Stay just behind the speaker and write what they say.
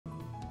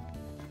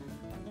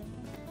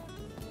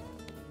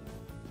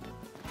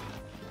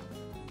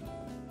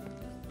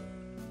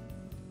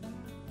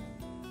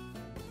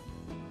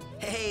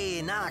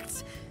Hey,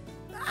 Noct.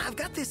 I've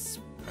got this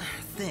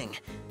thing.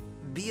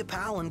 Be a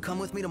pal and come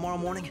with me tomorrow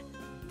morning.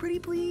 Pretty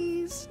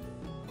please?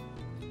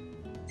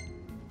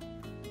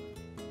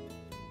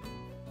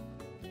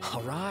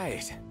 All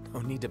right. No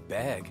need to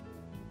beg.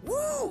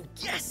 Woo!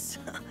 Yes!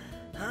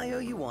 I owe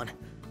you one.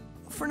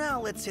 For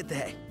now, let's hit the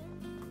hay.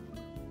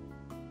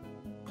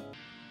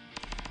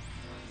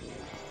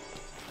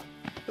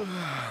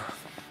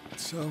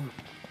 So,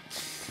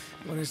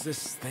 what is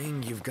this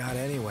thing you've got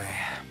anyway?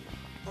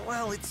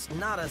 Well, it's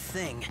not a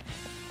thing.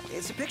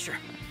 It's a picture.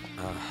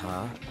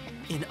 Uh-huh.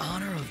 In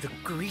honor of the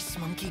grease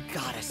monkey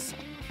goddess.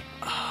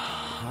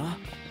 Uh-huh?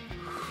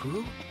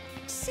 Who?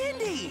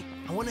 Cindy!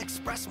 I want to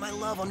express my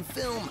love on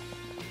film.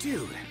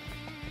 Dude.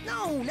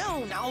 No,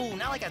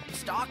 not like a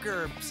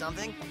stalker or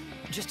something.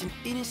 Just an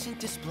innocent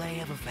display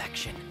of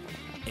affection.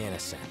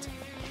 Innocent.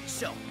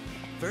 So,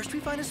 first we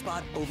find a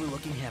spot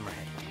overlooking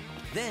Hammerhead.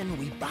 Then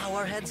we bow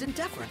our heads in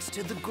deference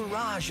to the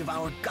garage of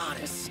our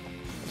goddess.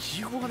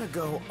 You want to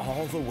go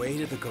all the way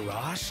to the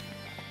garage?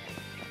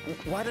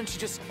 Why don't you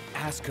just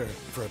ask her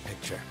for a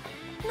picture?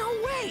 No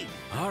way!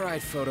 All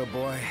right, photo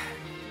boy.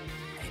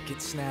 Make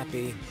it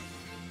snappy.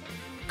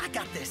 I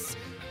got this.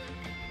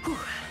 Whew.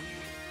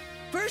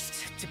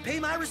 First, to pay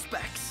my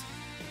respects.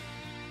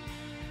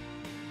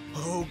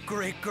 Oh,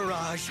 great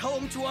garage,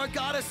 home to our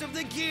goddess of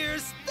the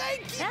gears.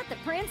 Thank you! That the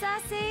prince I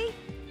see?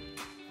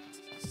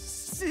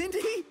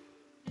 Cindy?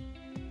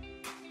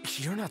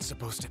 You're not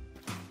supposed to...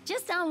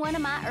 Just on one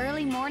of my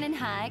early morning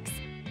hikes.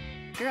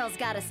 Girls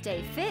gotta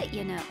stay fit,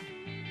 you know.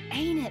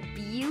 Ain't it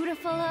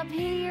beautiful up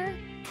here?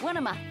 One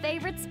of my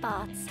favorite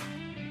spots.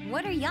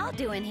 What are y'all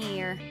doing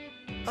here?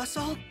 Us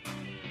all?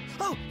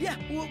 Oh, yeah,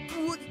 well,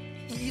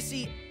 you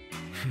see...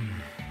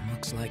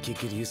 Looks like you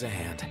could use a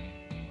hand.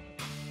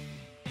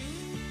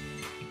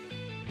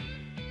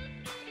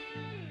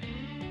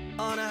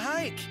 On a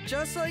hike,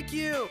 just like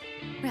you.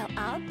 Well,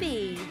 I'll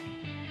be.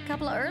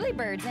 Couple of early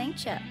birds,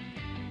 ain't ya?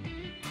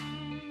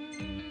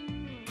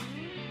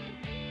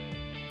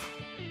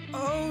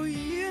 Oh,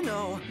 you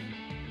know,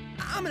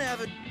 I'm gonna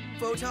have a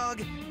photog.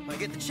 When I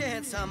get the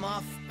chance, I'm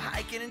off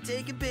hiking and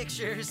taking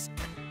pictures.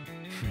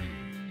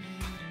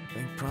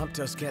 Think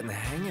Prompto's getting the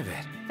hang of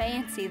it.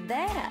 Fancy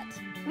that.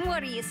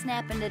 What are you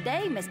snapping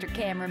today, Mr.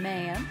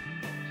 Cameraman?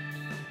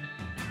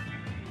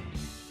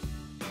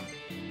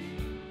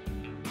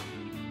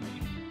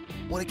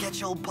 Wanna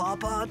catch old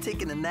Pawpaw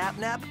taking a nap?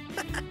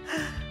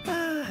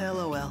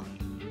 LOL.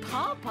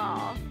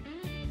 Pawpaw?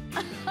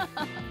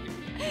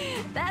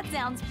 That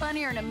sounds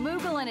funnier than a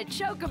Moogle in a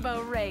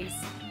chocobo race.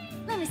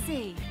 Let me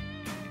see.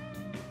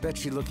 Bet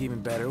she'd look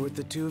even better with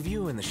the two of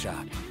you in the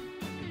shot.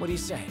 What do you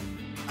say?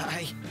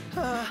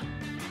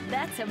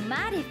 That's a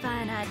mighty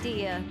fine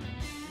idea.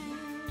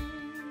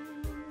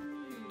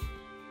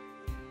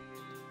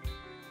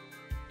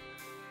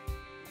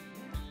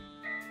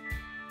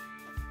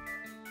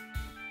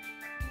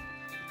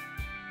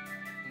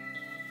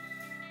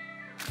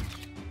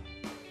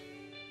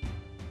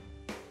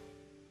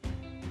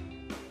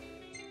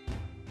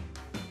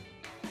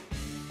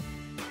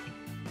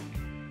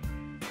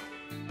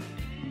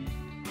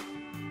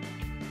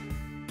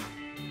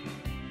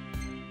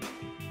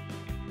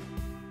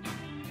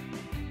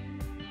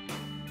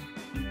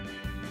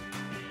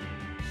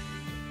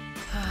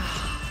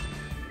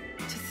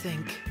 To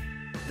think,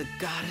 the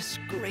goddess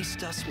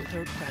graced us with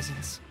her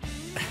presence.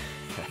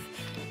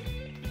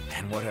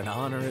 And what an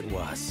honor it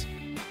was.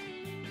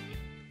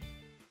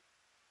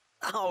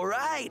 All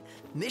right,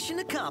 mission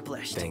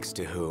accomplished. Thanks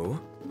to who?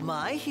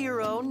 My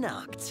hero,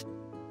 Noct.